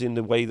imbalance comes in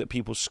the way that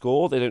people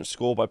score. They don't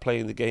score by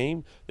playing the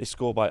game. They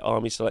score by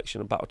army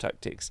selection and battle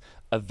tactics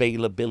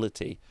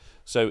availability.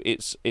 So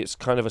it's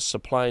kind of a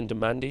supply and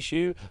demand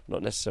issue,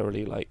 not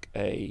necessarily like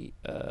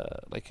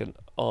an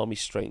army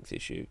strength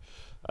issue.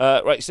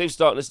 Right, Slaves of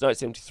Darkness, Knights of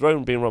the Empty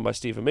Throne, being run by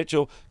Stephen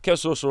Mitchell,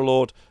 Chaos Sorcerer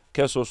Lord,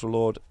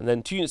 and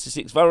then 2 units of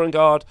 6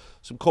 Varangard,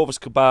 some Corvus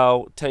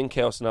Cabal, 10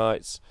 Chaos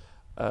Knights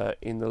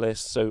in the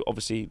list. So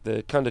obviously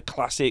the kind of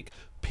classic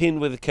pin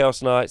with the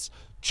Chaos Knights,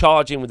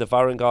 charge in with the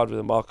Varangard with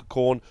a Mark of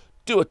Khorne,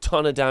 do a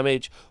ton of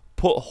damage,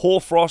 put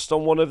Hoarfrost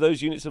on one of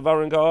those units of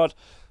Varangard,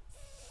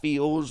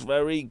 feels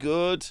very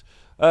good.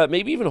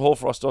 Maybe even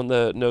Hoarfrost on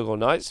the Nurgle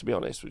Knights, to be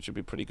honest, which would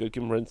be pretty good.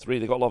 Give them run 3,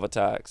 they got a lot of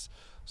attacks.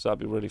 So that'd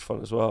be really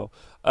fun as well.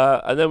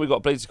 And then we've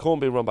got Blades of Khorne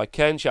being run by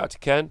Ken. Shout out to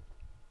Ken.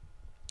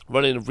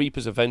 Running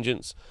Reapers of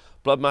Vengeance,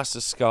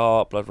 Bloodmaster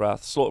Scar,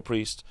 Bloodwrath, Slaughter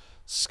Priest,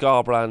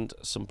 Scarbrand,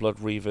 some Blood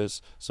Reavers,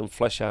 some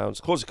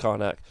Fleshhounds, Claws of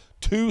Karnak,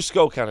 2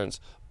 Skull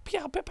Cannons.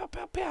 Pow, pow, pow,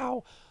 pow,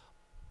 pow.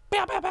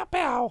 Pow, pow, pow,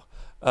 pow.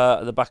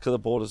 At the back of the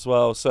board as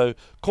well. So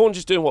Khorne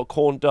just doing what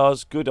Khorne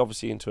does. Good,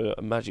 obviously, into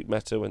a magic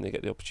meta when they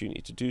get the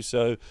opportunity to do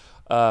so.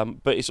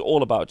 But it's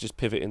all about just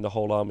pivoting the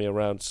whole army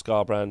around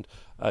Scarbrand,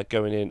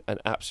 going in and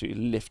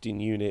absolutely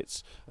lifting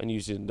units and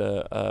using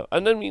the...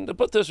 and then, I mean, the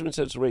Bloodthirster and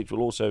Sense of Rage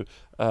will also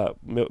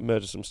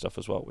murder some stuff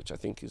as well, which I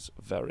think is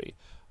very,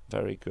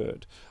 very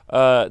good.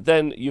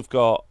 Then you've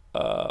got...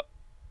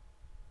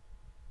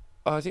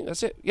 I think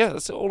that's it. Yeah,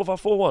 that's all of our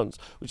 4-1s,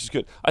 which is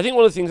good. I think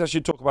one of the things I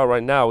should talk about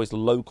right now is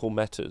local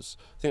metas.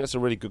 I think that's a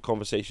really good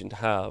conversation to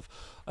have.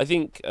 I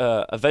think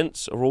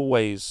events are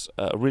always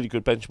a really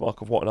good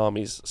benchmark of what an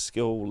army's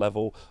skill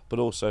level, but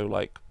also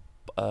like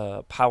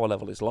power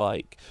level is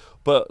like.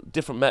 But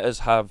different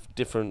metas have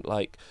different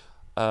like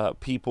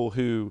people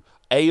who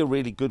are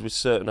really good with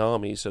certain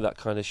armies, so that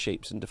kind of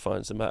shapes and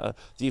defines the meta.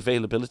 The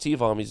availability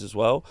of armies as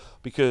well,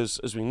 because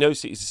as we know,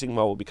 Cities of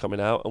Sigmar will be coming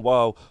out, and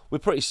while we're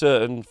pretty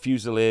certain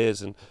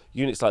Fusiliers and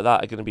units like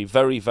that are going to be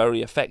very,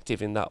 very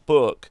effective in that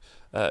book,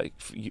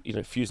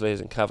 Fusiliers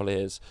and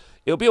Cavaliers,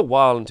 it'll be a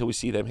while until we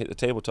see them hit the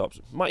tabletops.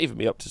 It might even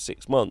be up to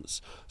 6 months.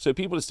 So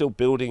people are still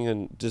building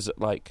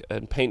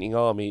and painting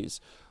armies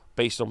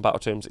based on battle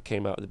tomes that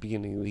came out at the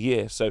beginning of the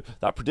year. So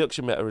that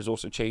production meta is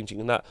also changing,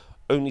 and that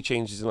only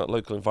changes in that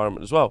local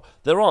environment as well.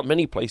 There aren't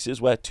many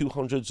places where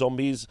 200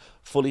 zombies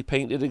fully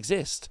painted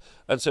exist,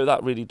 and so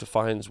that really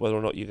defines whether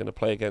or not you're going to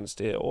play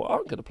against it or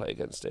aren't going to play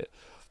against it.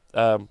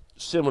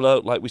 Similar,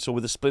 like we saw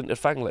with the Splintered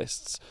Fang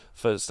lists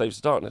for Slaves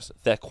of Darkness,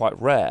 they're quite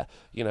rare.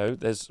 You know,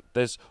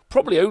 there's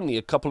probably only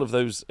a couple of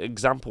those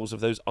examples of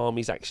those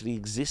armies actually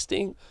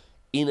existing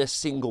in a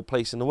single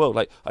place in the world.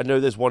 Like, I know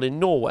there's one in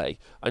Norway,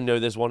 I know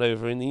there's one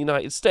over in the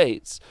United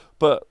States,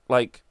 but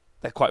like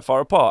they're quite far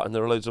apart, and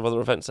there are loads of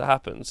other events that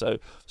happen. So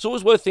it's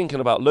always worth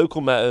thinking about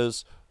local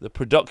metas, the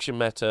production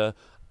meta,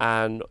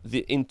 and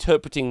the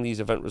interpreting these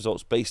event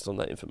results based on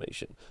that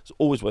information. It's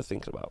always worth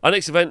thinking about. Our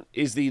next event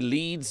is the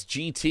Leeds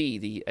GT,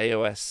 the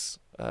AOS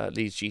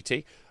Leeds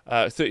GT.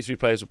 33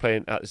 players were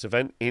playing at this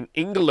event in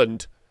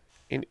England.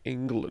 The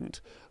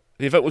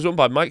event was run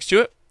by Mike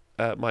Stewart.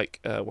 Mike,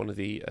 one of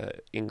the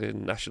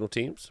England national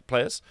team's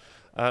players,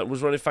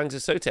 was running Fangs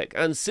of Sotek.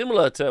 And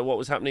similar to what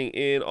was happening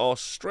in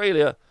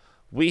Australia,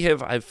 we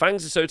have a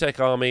Fangs of Sotek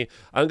army.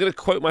 I'm going to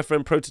quote my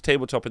friend Proto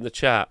Tabletop in the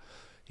chat.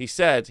 He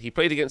said he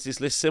played against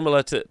this list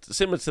similar to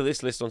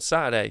this list on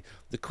Saturday.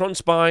 The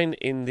Kronspine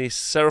in this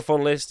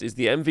Seraphon list is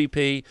the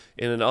MVP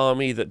in an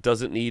army that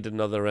doesn't need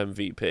another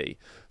MVP.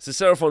 It's the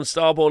Seraphon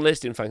Starborn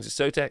list in Fangs of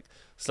Sotek.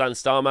 Slan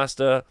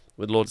Starmaster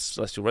with Lord of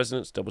Celestial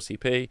Resonance, double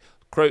CP.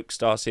 Croak,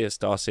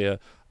 Starseer,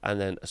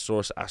 and then a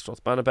Saurus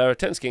Astaroth Bannerbearer,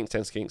 10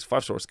 Skinks,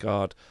 5 Saurus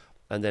Guard,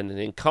 and then an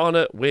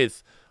Incarnate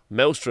with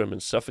Maelstrom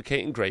and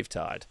Suffocating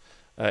Gravetide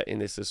in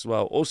this as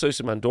well. Also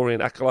some Andorian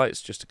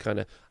Acolytes just to kind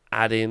of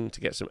add in to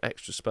get some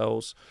extra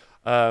spells.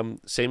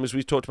 Same as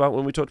we talked about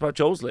when we talked about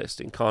Joel's list.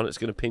 Incarnate's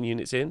going to pin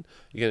units in.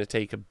 You're going to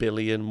take 1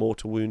 billion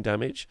mortal wound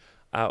damage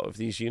out of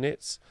these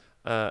units.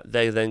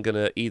 They're then going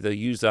to either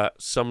use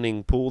that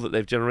summoning pool that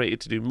they've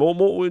generated to do more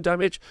mortal wound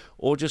damage,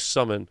 or just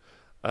summon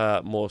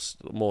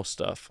more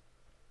stuff.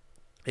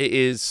 It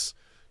is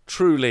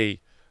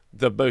truly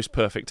the most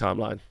perfect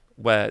timeline,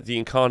 where the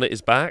Incarnate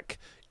is back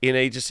in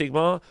Age of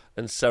Sigmar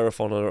and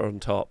Seraphon are on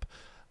top.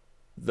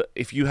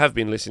 If you have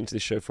been listening to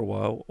this show for a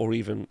while, or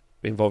even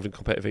involved in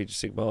competitive Age of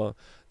Sigmar,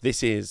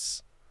 this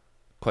is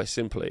quite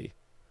simply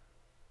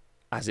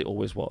as it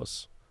always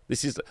was.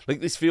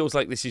 This feels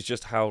like this is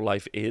just how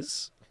life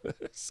is.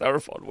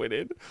 Seraphon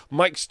winning,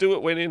 Mike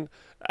Stewart winning,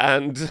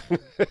 and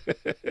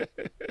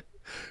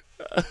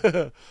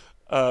so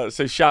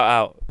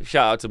shout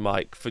out to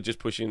Mike for just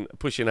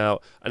pushing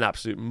out an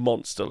absolute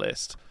monster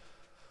list.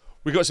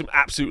 We got some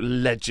absolute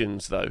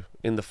legends though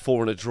in the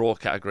 4 and a draw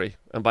category,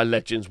 and by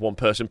legends, one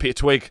person, Peter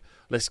Twig.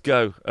 Let's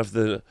go of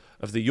the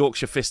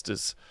Yorkshire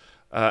Fisters,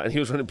 and he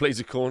was running Blades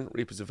of Khorne,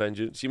 Reapers of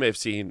Vengeance. You may have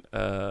seen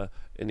an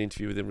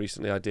interview with him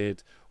recently. I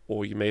did,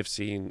 or you may have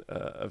seen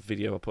a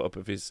video I put up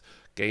of his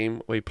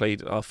game where he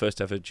played our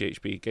first ever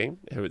GHB game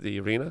here at the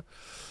arena.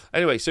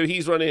 Anyway, so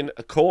he's running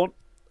a Khorne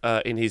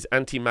in his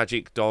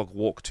anti-magic dog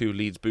walk 2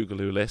 Leeds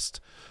Boogaloo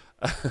list,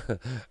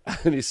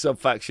 and his sub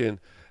faction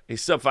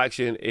His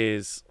sub-faction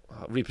is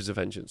Reapers of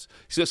Vengeance.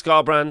 He's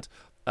got Scarbrand,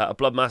 a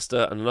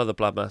Bloodmaster, and another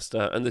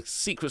Bloodmaster. And the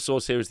secret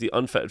source here is the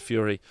Unfettered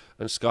Fury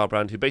and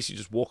Scarbrand, who basically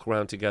just walk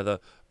around together,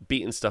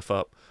 beating stuff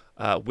up,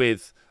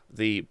 with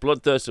the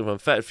Bloodthirst of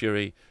Unfettered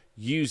Fury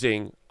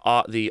using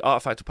the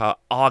artifact of power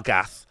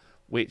Argath,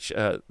 which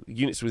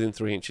units within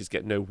 3 inches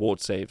get no ward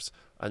saves.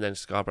 And then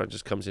Scarbrand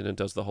just comes in and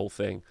does the whole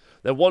thing.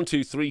 Then 1,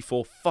 2, 3,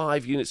 4,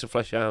 5 units of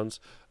Fleshhounds,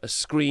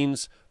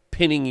 screens,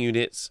 pinning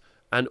units,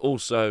 and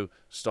also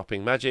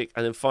stopping magic.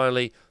 And then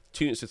finally,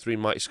 2 units of 3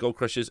 Mighty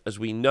Skullcrushers. As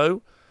we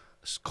know,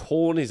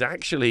 Khorne is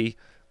actually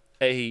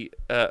a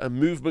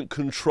movement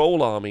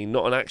control army,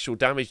 not an actual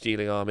damage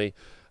dealing army.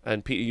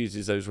 And Peter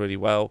uses those really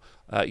well.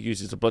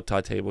 Uses the Blood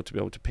Tide table to be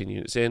able to pin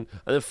units in.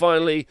 And then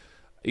finally,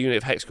 a unit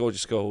of Hex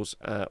Gorgeous Skulls.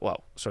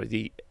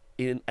 The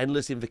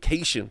Endless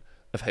Invocation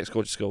of Hex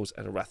Gorgeous Skulls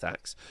and a Wrath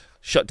Axe.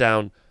 Shut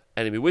down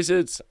enemy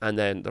wizards, and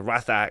then the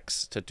Wrath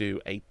Axe to do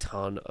a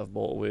ton of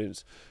mortal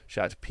wounds.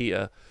 Shout out to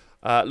Peter.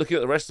 Looking at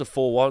the rest of the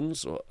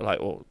 4-1s,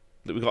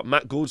 we've got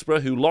Matt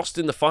Goldsborough, who lost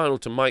in the final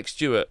to Mike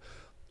Stewart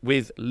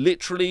with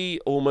literally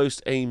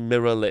almost a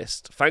mirror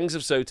list. Fangs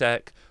of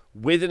Sotek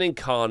with an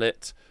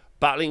Incarnate,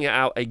 battling it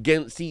out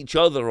against each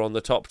other on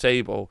the top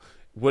table.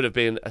 Would have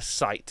been a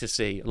sight to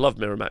see. Love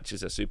mirror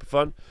matches, they're super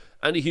fun.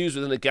 Andy Hughes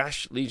with an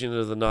Nagash, Legion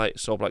of the Night,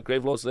 Soulblight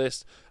Gravelords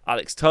list.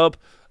 Alex Tubb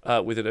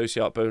with an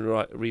OCR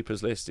Bone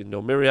Reapers list in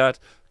No Myriad.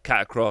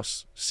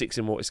 Catacross, 6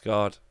 in Mortis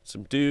Guard,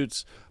 some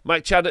dudes.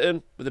 Mike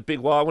Chatterton with a big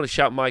wire. I want to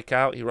shout Mike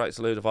out. He writes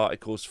a load of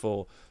articles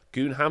for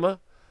Goonhammer.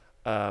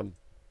 You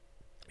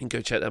can go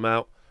check them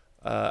out.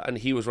 And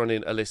he was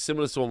running a list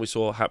similar to the one we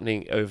saw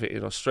happening over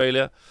in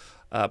Australia.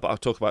 But I'll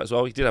talk about it as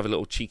well. He did have a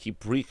little cheeky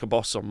Breaker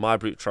boss on My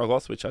Brute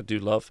Trogoth, which I do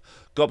love.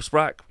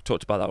 Gobsprak, we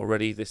talked about that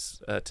already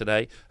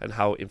today, and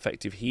how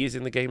effective he is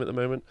in the game at the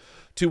moment.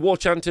 2 War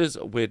Chanters,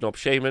 a Weird Knob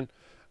Shaman,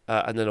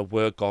 and then a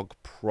Wurgog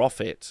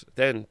Prophet.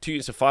 Then 2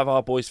 units of 5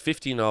 R-Boys,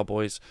 15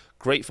 R-Boys,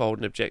 great for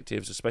holding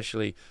objectives,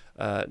 especially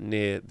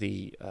near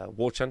the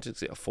War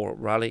Chanters, a 4-up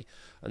rally.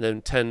 And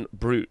then 10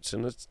 Brutes,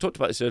 and I talked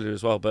about this earlier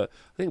as well, but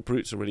I think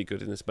Brutes are really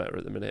good in this meta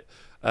at the minute.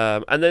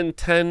 And then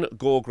 10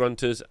 Gore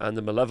Grunters and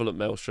the Malevolent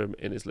Maelstrom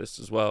in his list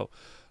as well.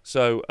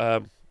 So,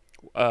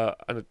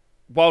 and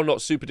while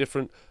not super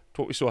different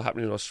to what we saw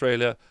happening in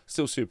Australia,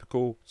 still super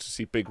cool to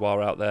see Big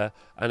War out there.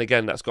 And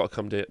again, that's got to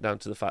come down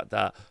to the fact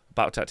that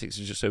battle tactics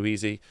is just so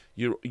easy.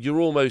 You're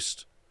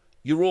almost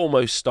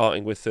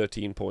starting with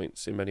 13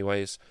 points in many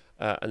ways,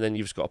 and then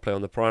you've just got to play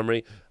on the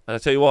primary. And I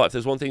tell you what, if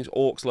there's one thing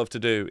orcs love to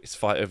do, it's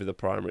fight over the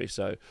primary.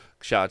 So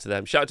shout out to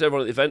them. Shout out to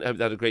everyone at the event. I hope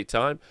they had a great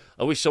time.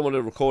 I wish someone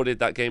had recorded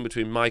that game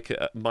between Mike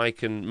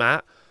and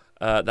Matt.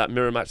 That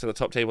mirror match on the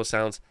top table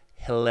sounds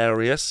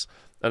hilarious,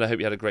 and I hope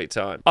you had a great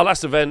time. Our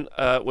last event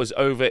was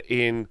over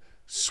in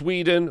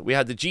Sweden. We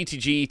had the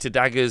GTG to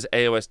Daggers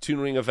AOS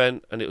Tuning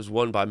event, and it was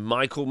won by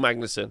Michael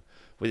Magnusson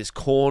with his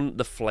Khorne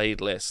the Flayed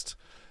list.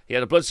 He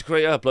had a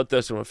Bloodsecrator,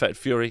 Bloodthirster, and Unfettered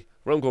Fury,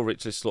 Rumgore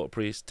Ritualist, Slaughter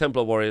Priest, 10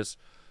 Blood Warriors,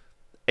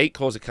 8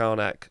 Claws of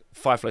Karnak,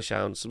 5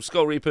 Fleshhounds, some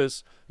Skull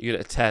Reapers, a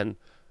unit of 10,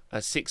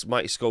 6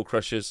 Mighty Skull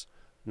Crushers,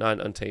 9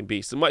 Untamed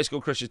Beasts. The Mighty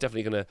Skull Crushers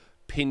definitely going to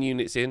pin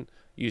units in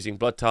using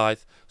Blood Tithe.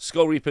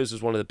 Skull Reapers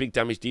was one of the big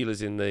damage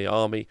dealers in the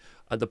army,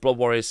 and the Blood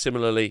Warriors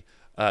similarly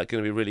going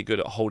to be really good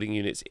at holding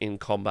units in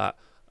combat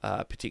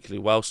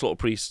particularly well. Slaughter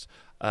Priest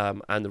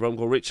and the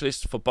Rumgore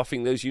Ritualist for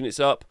buffing those units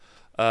up.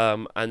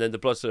 And then the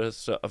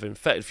Bloodthirster of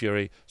Infected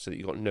Fury, so that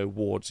you've got no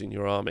wards in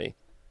your army.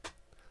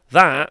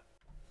 That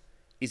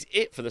is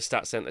it for the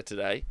Stat Center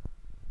today.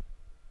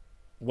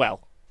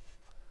 Well,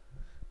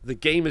 the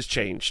game has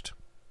changed.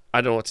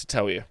 I don't know what to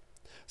tell you.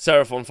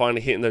 Seraphon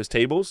finally hitting those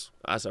tables,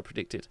 as I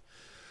predicted.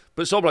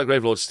 But Soulblight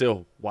Gravelord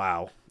still,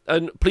 wow.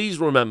 And please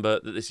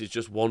remember that this is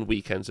just one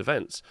weekend's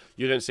events.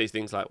 You're going to say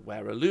things like,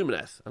 where are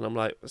Lumineth? And I'm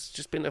like,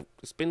 it's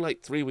been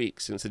like 3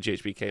 weeks since the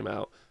GHB came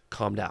out.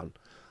 Calm down.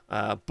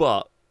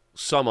 But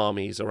some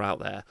armies are out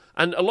there.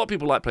 And a lot of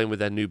people like playing with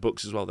their new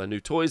books as well. Their new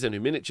toys, their new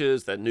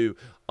miniatures, their new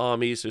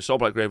armies. So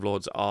Soulblight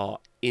Gravelords are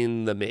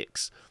in the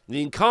mix.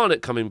 The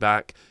Incarnate coming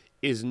back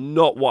is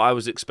not what I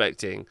was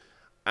expecting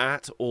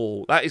at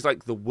all. That is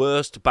like the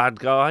worst bad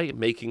guy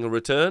making a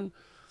return.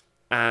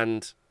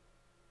 And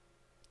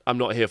I'm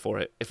not here for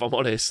it, if I'm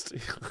honest.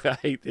 I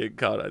hate the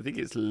Incarnate. I think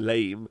it's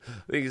lame.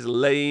 I think it's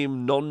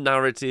lame,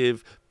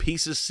 non-narrative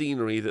piece of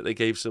scenery that they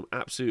gave some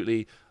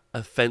absolutely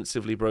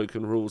offensively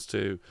broken rules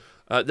to.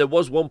 There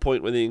was one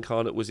point when the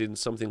Incarnate was in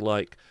something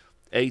like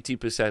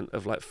 80%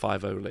 of like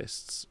 5.0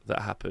 lists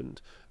that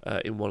happened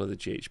in one of the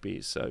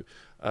GHBs. So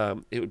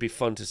it would be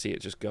fun to see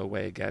it just go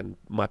away again,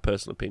 my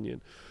personal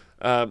opinion.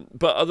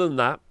 But other than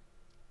that,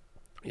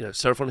 you know,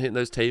 Seraphon hitting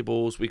those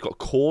tables. We've got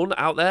Khorne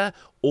out there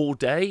all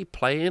day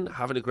playing,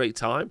 having a great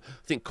time.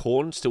 I think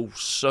Khorne's still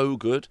so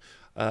good.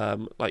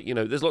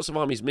 There's lots of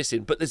armies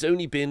missing, but there's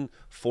only been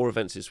 4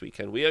 events this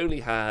weekend. We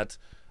only had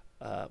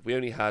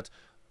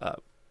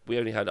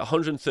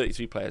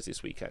 133 players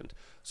this weekend.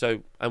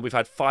 So, and we've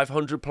had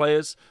 500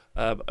 players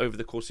over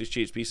the course of this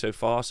GHB so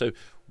far. So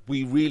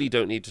we really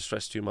don't need to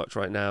stress too much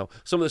right now.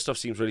 Some of the stuff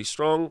seems really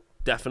strong.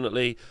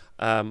 definitely.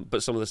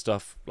 But some of the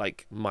stuff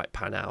like might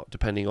pan out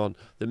depending on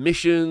the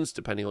missions,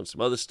 depending on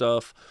some other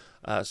stuff.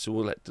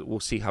 So we'll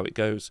see how it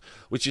goes,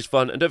 which is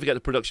fun. And don't forget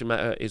the production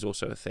meta is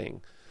also a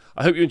thing.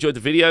 I hope you enjoyed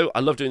the video.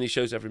 I love doing these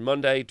shows every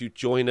Monday. Do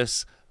join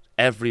us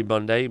every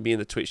Monday, me in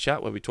the Twitch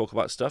chat where we talk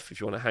about stuff if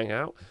you want to hang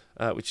out,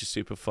 which is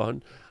super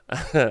fun.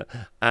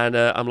 And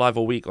I'm live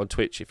all week on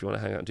Twitch if you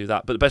want to hang out and do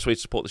that. But the best way to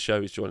support the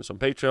show is join us on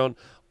Patreon,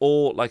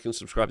 or like and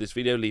subscribe to this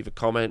video, leave a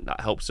comment. That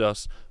helps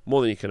us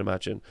more than you can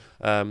imagine.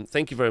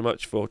 Thank you very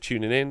much for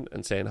tuning in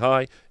and saying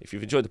hi. If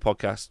you've enjoyed the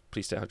podcast,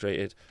 please stay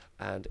hydrated.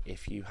 And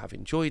if you have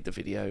enjoyed the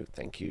video,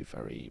 thank you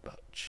very much.